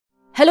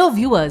Hello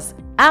viewers,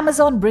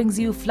 Amazon brings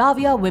you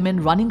Flavia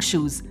Women Running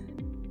Shoes.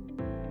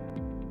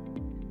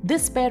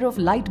 This pair of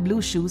light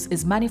blue shoes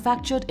is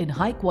manufactured in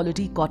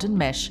high-quality cotton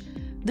mesh.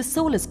 The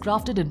sole is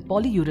crafted in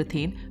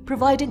polyurethane,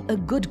 providing a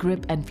good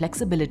grip and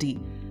flexibility.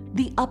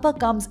 The upper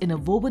comes in a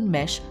woven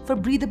mesh for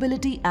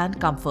breathability and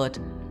comfort.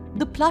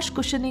 The plush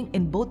cushioning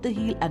in both the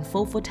heel and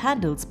forefoot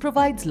handles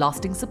provides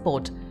lasting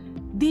support.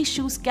 These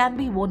shoes can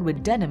be worn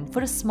with denim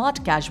for a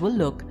smart casual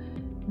look.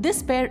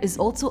 This pair is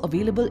also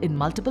available in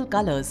multiple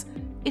colors.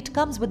 It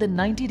comes with a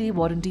 90-day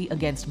warranty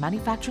against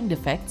manufacturing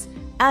defects,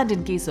 and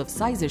in case of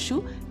size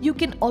issue, you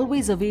can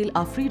always avail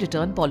our free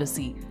return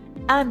policy.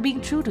 And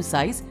being true to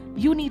size,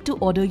 you need to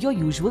order your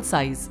usual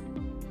size.